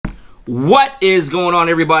What is going on,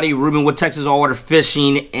 everybody? Ruben with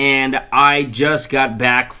TexasAllWaterFishing, and I just got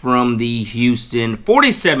back from the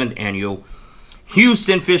 47th annual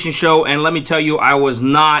Houston Fishing Show, and let me tell you, I was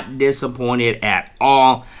not disappointed at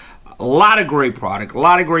all. A lot of great product, a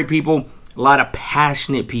lot of great people, a lot of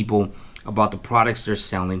passionate people about the products they're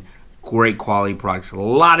selling. Great quality products, a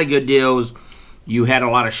lot of good deals. You had a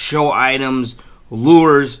lot of show items,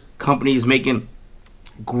 lures, companies making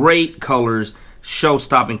great colors,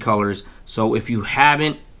 show-stopping colors. So if you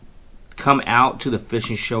haven't come out to the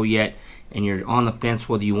fishing show yet and you're on the fence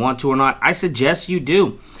whether you want to or not, I suggest you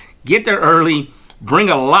do. Get there early, bring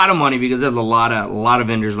a lot of money, because there's a lot of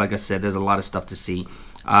vendors. Like I said, there's a lot of stuff to see.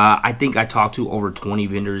 I think I talked to over 20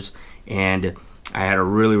 vendors, and I had a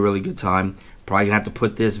really good time. Probably gonna have to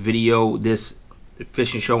put this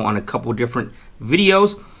fishing show on a couple different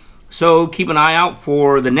videos, so keep an eye out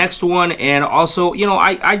for the next one. And also, you know,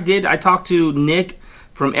 I talked to Nick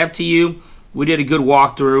from FTU. We did a good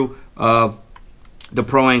walkthrough of the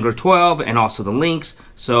Pro Angler 12 and also the links,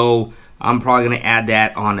 so I'm probably going to add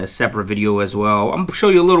that on a separate video as well. I'm going to show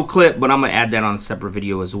you a little clip, but I'm going to add that on a separate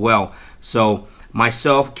video as well. So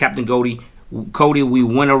myself, Captain Cody, we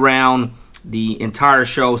went around the entire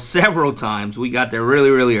show several times. We got there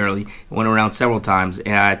really early, went around several times,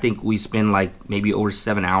 and I think we spent like maybe over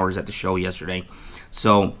 7 hours at the show yesterday.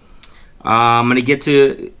 So I'm gonna get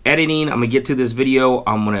to editing, I'm gonna get to this video,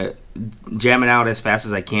 I'm gonna jam it out as fast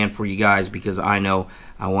as I can for you guys, because I know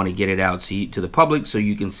I want to get it out to the public so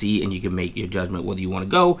you can see and you can make your judgment whether you want to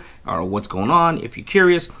go or what's going on. If you're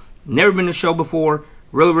curious, never been to a show before,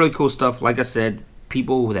 really cool stuff. Like I said,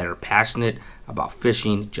 people that are passionate about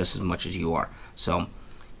fishing just as much as you are. So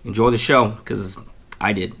enjoy the show, because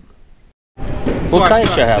I did. What kayak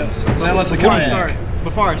should I have?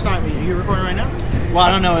 Before I start, you recording right now? Well, I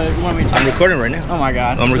don't know. You want me to talk? I'm recording right now. Oh my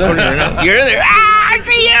god. I'm recording right now. You're there. Ah, I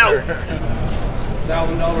see you.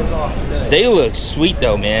 $1,000 off today. They look sweet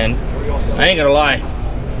though, man. I ain't gonna lie.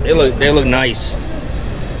 They look nice.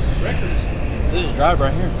 This is drive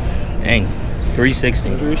right here. Dang.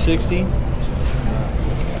 360. 360.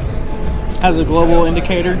 Has a global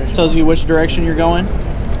indicator. Tells you which direction you're going.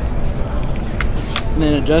 And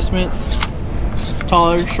then adjustments.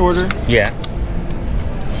 Taller, shorter. Yeah.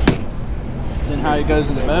 Then how it goes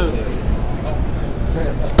in the boat.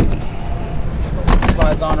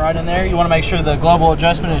 Slides on right in there. You want to make sure the global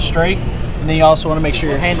adjustment is straight, and then you also want to make sure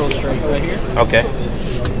your handle is straight right here. Okay.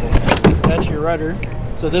 That's your rudder.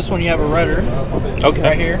 So this one you have a rudder. Okay.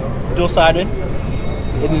 Right here, dual-sided.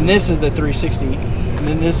 And then this is the 360. And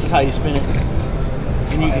then this is how you spin it.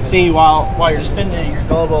 And you can see while you're spinning it, your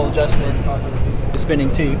global adjustment is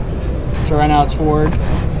spinning too. So right now it's forward.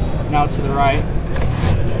 Now it's to the right.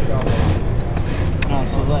 Now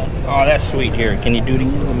it's to the left. Oh, that's sweet. Here, can you do it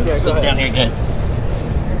again? Yeah, Look down here, good.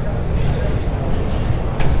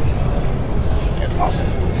 That's awesome.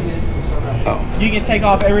 Oh. You can take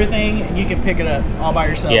off everything and you can pick it up all by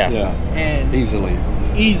yourself. Yeah. And Easily.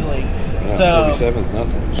 Yeah, so 47 is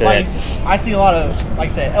nothing. So like, I see a lot of,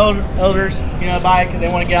 like I said, elders, you know, buy it because they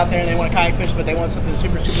want to get out there and they want to kayak fish, but they want something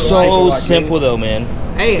super so light. simple though, man.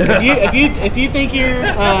 Hey, if you think you're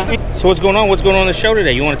so what's going on? What's going on in the show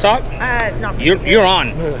today? You want to talk? No. You're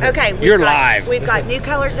on. Okay. You're live. We've got new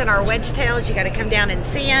colors in our wedge tails. You got to come down and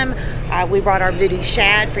see them. We brought our voodoo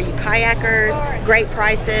shad for you kayakers. Great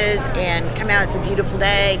prices, and come out. It's a beautiful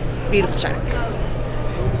day. Beautiful shad.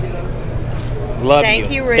 Love Thank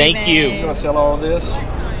you, Ruben. Thank you. You gonna sell all this?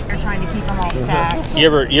 We're trying to keep them all stacked. You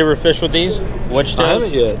ever fish with these wedge I tails?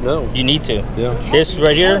 haven't yet, no. You need to. Yeah. This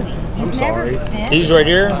right here. I'm sorry. These right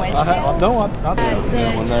here. I did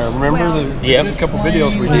that one there. Remember Yep. a couple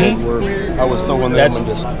videos we did where I was throwing them That's and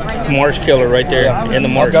just... marsh killer right there in the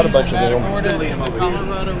marsh. I've got a bunch of them.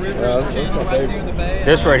 That's my favorite.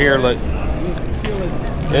 This right here, look.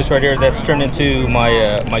 This right here, that's turned into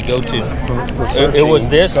my my go-to. It was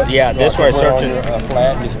this, yeah. This where I searching.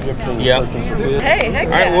 Flat, just drifting, Yeah. searching for fish. Hey, heck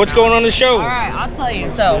All right, yeah. what's going on in the show? All right, I'll tell you.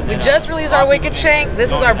 So we just released our Wicked Shank.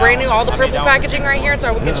 This is our brand new, all the purple packaging right here. It's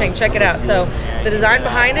our Wicked Shank. Check it out. So the design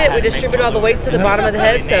behind it, we distribute all the weight to the bottom of the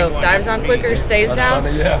head, so dives down quicker, stays down,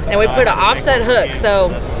 and we put an offset hook. So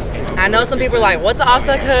I know some people are like, what's an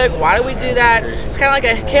offset hook? Why do we do that? It's kind of like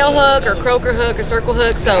a kale hook or croaker hook or circle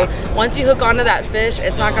hook. So once you hook onto that fish,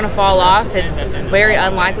 it's not going to fall off. It's very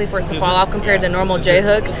unlikely for it to fall off compared to normal J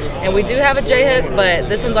hook. And we do have a J hook, but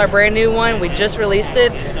this one's our brand new one. We just released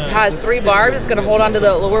it. It has 3 barbs. It's going to hold onto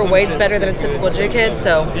the lure way better than a typical jig head.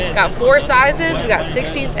 So got 4 sizes. We got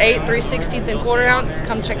 16th, 8th, 3/16, and 1/4 ounce.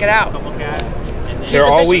 Come check it out. Houston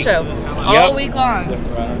all Fishing week. Show. All week long.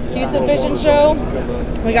 Houston Fishing Show.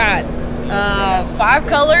 We got 5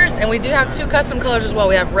 colors, and we do have 2 custom colors as well.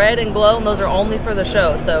 We have red and glow, and those are only for the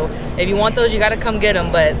show. So if you want those, you got to come get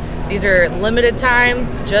them. But these are limited time,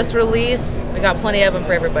 just released. We got plenty of them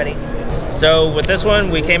for everybody. So with this one,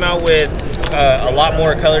 we came out with a lot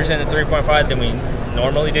more colors in the 3.5 than we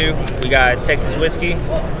normally do. We got Texas whiskey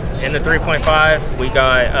in the 3.5. We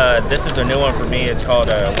got, this is a new one for me. It's called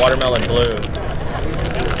Watermelon Blue.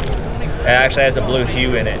 It actually has a blue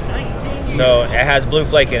hue in it. So it has blue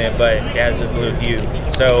flake in it, but it has a blue hue.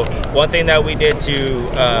 So one thing that we did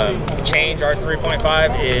to change our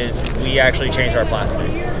 3.5 is we actually changed our plastic.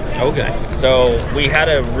 Okay. So we had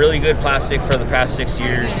a really good plastic for the past 6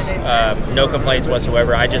 years. No complaints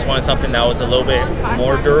whatsoever. I just wanted something that was a little bit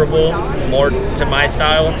more durable, more to my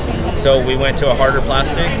style. So we went to a harder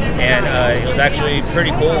plastic, and it was actually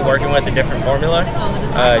pretty cool working with a different formula,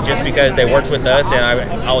 just because they worked with us, and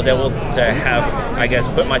I was able to have, I guess,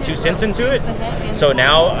 put my 2 cents into it. So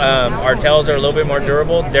now our tails are a little bit more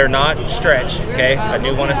durable. They're not stretch, okay? I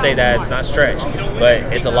do want to say that it's not stretch, but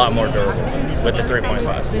it's a lot more durable with the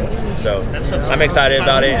 3.5. So I'm excited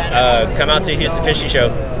about it. Come out to Houston Fishing Show.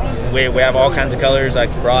 We have all kinds of colors. I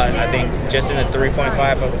brought, I think, just in the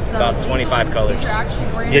 3.5, about 25 colors.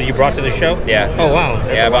 Yeah, you brought to the show? Yeah. Oh, wow.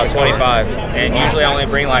 That's yeah, about 25. And usually I only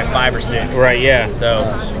bring like 5 or 6. Right, yeah. So,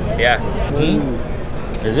 yeah. Ooh.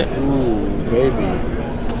 Is it? Ooh, baby.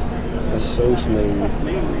 That's so smooth.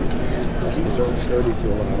 That's the dirty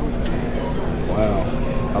feeling. Wow.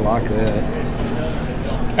 I like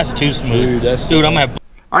that. That's too smooth. Dude, Dude, I'm going to have...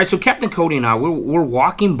 All right, so Captain Cody and I, we're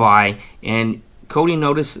walking by, and Cody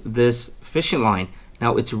noticed this fishing line.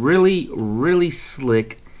 Now, it's really, really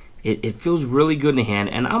slick. It feels really good in the hand,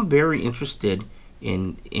 and I'm very interested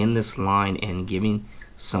in this line and giving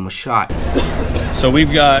some a shot. So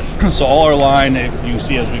we've got, so all our line, you can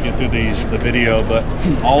see as we get through the video, but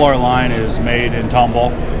all our line is made in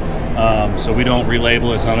Tomball. So we don't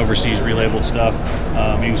relabel, it's not overseas relabeled stuff.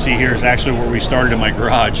 You can see here is actually where we started in my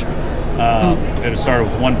garage. It started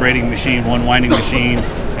with 1 braiding machine, 1 winding machine,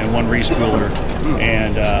 and 1 respooler,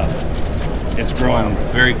 and it's growing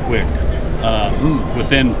very quick.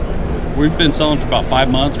 We've been selling for about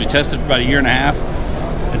 5 months. We tested for about 1.5 years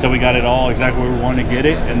until we got it all exactly where we wanted to get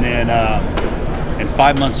it, and then in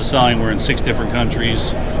 5 months of selling, we're in 6 different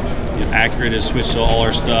countries. Egret has switched to all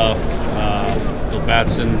our stuff. Bill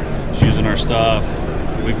Batson is using our stuff.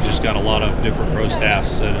 We've just got a lot of different pro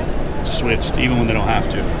staffs that switched, even when they don't have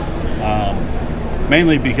to.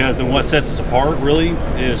 Mainly because what sets us apart really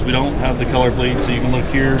is we don't have the color bleed. So you can look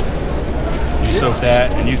here, you soak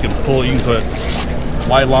that, and you can pull. You can put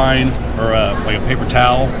white line or like a paper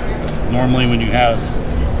towel. Normally, when you have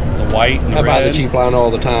the white and the I buy red, the cheap line all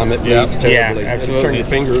the time. It bleeds terribly. Yeah, absolutely. Turn your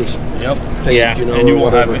fingers. Yep. Pink, Yeah, you know, and you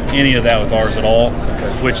won't whatever. have any of that with ours at all,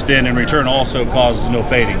 which then in return also causes no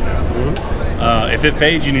fading. If it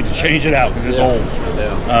fades, you need to change it out because it's old.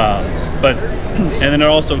 And then it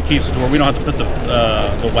also keeps it to where we don't have to put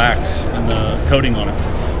the wax and the coating on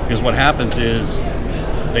it, because what happens is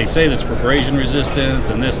they say that's for abrasion resistance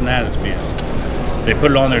and this and that. It's BS. They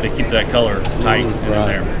put it on there to keep that color tight and in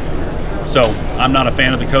there. So I'm not a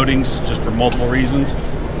fan of the coatings, just for multiple reasons.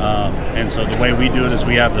 And so the way we do it is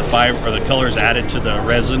we have the fiber or the colors added to the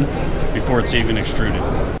resin before it's even extruded.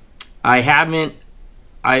 I haven't,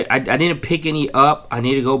 I didn't pick any up. I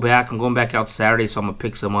need to go back. I'm going back out Saturday, so I'm going to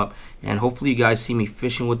pick some up. And hopefully you guys see me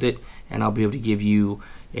fishing with it, and I'll be able to give you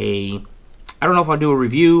a, I don't know if I'll do a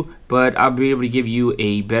review, but I'll be able to give you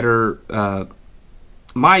a better,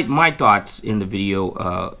 my thoughts in the video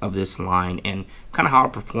of this line and kind of how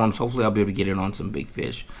it performs. Hopefully I'll be able to get it on some big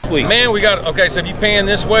fish. Sweet. Man, we got, okay, so if you pan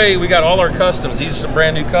this way, we got all our customs. These are some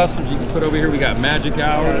brand new customs you can put over here. We got Magic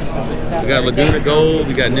Hour, we got Laguna Gold,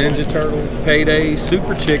 we got Ninja Turtle, Payday,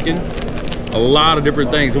 Super Chicken, a lot of different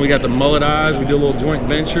things. And we got the mullet eyes. We do a little joint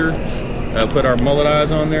venture, put our mullet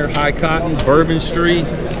eyes on there, High Cotton, Bourbon Street.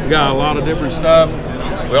 We got a lot of different stuff.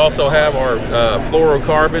 We also have our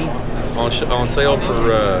fluorocarbon on sale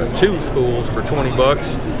for 2 spools for 20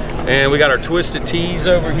 bucks. And we got our Twisted Tees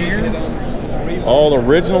over here. All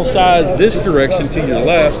original size this direction to your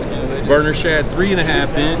left. Burner shad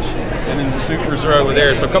 3.5 inch. And then the supers are over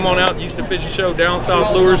there. So come on out, Houston Fishing Show, down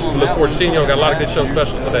South Lures. We look forward to seeing you. We got a lot of good show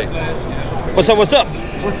specials today. What's up, what's up?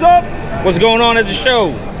 What's up? What's going on at the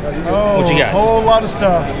show? Oh, What you got? A whole lot of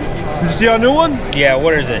stuff. Did you see our new one? Yeah,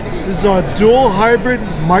 what is it? This is our dual hybrid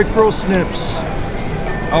micro snips.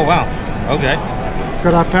 Oh, wow. Okay. It's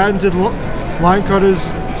got our patented line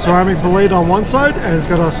cutters ceramic blade on one side, and it's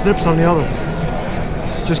got our snips on the other.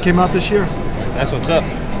 Just came out this year. That's what's up.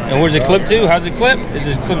 And where's it clip to? How's it clip? Is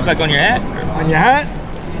it clips like on your hat? On your hat,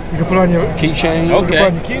 you can put on your Keychain. you can put Okay.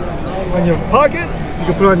 on your key, on your pocket, You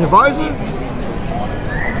can put it on your visor.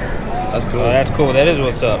 That's cool. Oh, that's cool. That is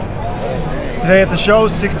what's up. Today at the show,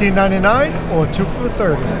 $16.99 or 2 for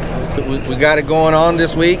 $30. We got it going on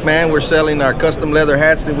this week, man. We're selling our custom leather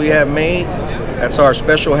hats that we have made. That's our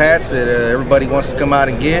special hats that everybody wants to come out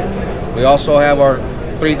and get. We also have our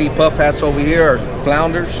 3D puff hats over here, our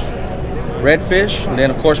flounders, redfish, and then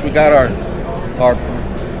of course we got our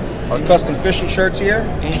custom fishing shirts here.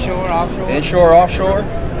 Inshore, offshore. Inshore, offshore.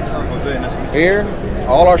 Here,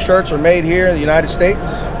 all our shirts are made here in the United States.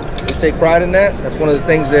 We take pride in that. That's one of the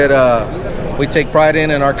things that we take pride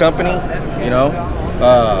in our company. You know,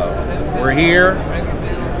 we're here,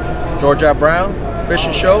 Georgia Brown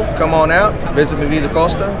Fishing Show. Come on out, visit Mi Vida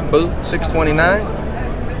Costa, booth 629.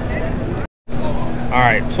 All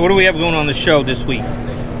right, so what do we have going on the show this week?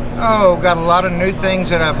 Oh, got a lot of new things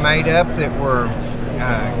that I've made up that we're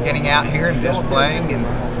getting out here and displaying and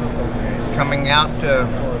coming out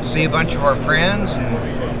to see a bunch of our friends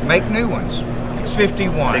and make new ones.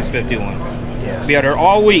 651. 651. Yes. Be out there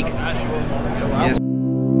all week. Yes.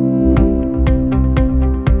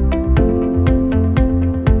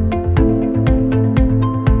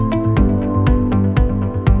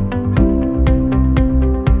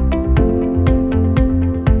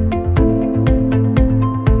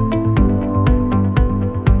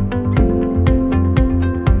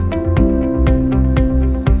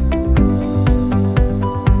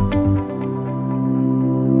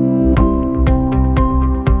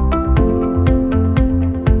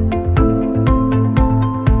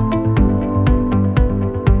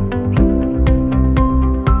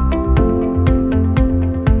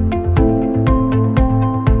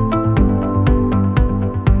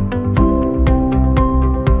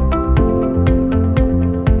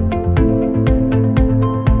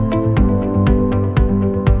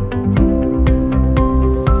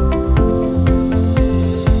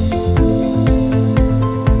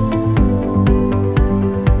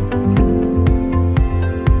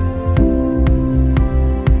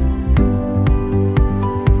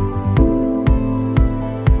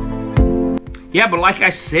 Yeah, but like I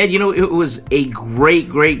said, you know, it was a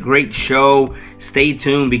great show. Stay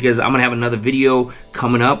tuned because I'm gonna have another video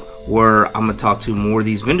coming up where I'm gonna talk to more of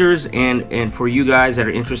these vendors, and for you guys that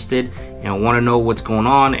are interested and want to know what's going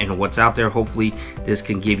on and what's out there, hopefully this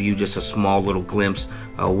can give you just a small little glimpse,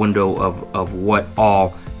 a window of what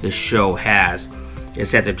all this show has.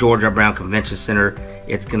 It's at the Georgia Brown Convention Center.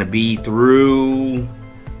 It's gonna be through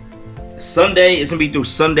Sunday. It's gonna be through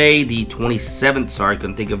Sunday the 27th. Sorry, I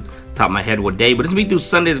couldn't think of the top of my head what day, but it's gonna be through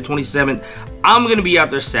Sunday the 27th. I'm gonna be out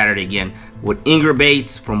there Saturday again with Egret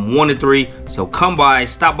Baits from 1 to 3. So come by,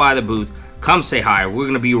 stop by the booth, come say hi. We're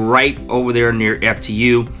gonna be right over there near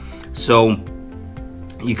FTU, so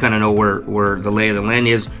you kind of know where the lay of the land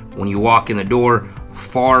is. When you walk in the door,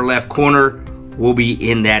 far left corner, we'll be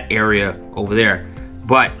in that area over there.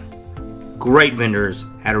 But great vendors,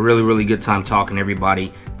 had a really good time talking to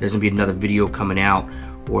everybody. There's gonna be another video coming out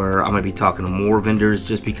where I'm gonna be talking to more vendors,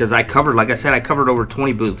 just because I covered, like I said, I covered over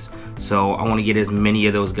 20 booths. So I want to get as many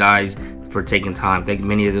of those guys for taking time. Thank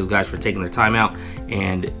many of those guys for taking their time out,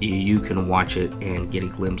 and you can watch it and get a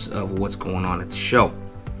glimpse of what's going on at the show.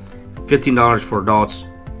 $15 for adults,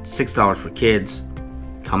 $6 for kids.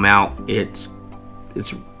 Come out. It's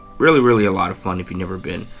really a lot of fun if you've never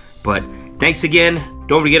been. But thanks again.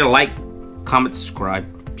 Don't forget to like, comment, subscribe,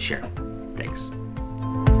 share. Thanks.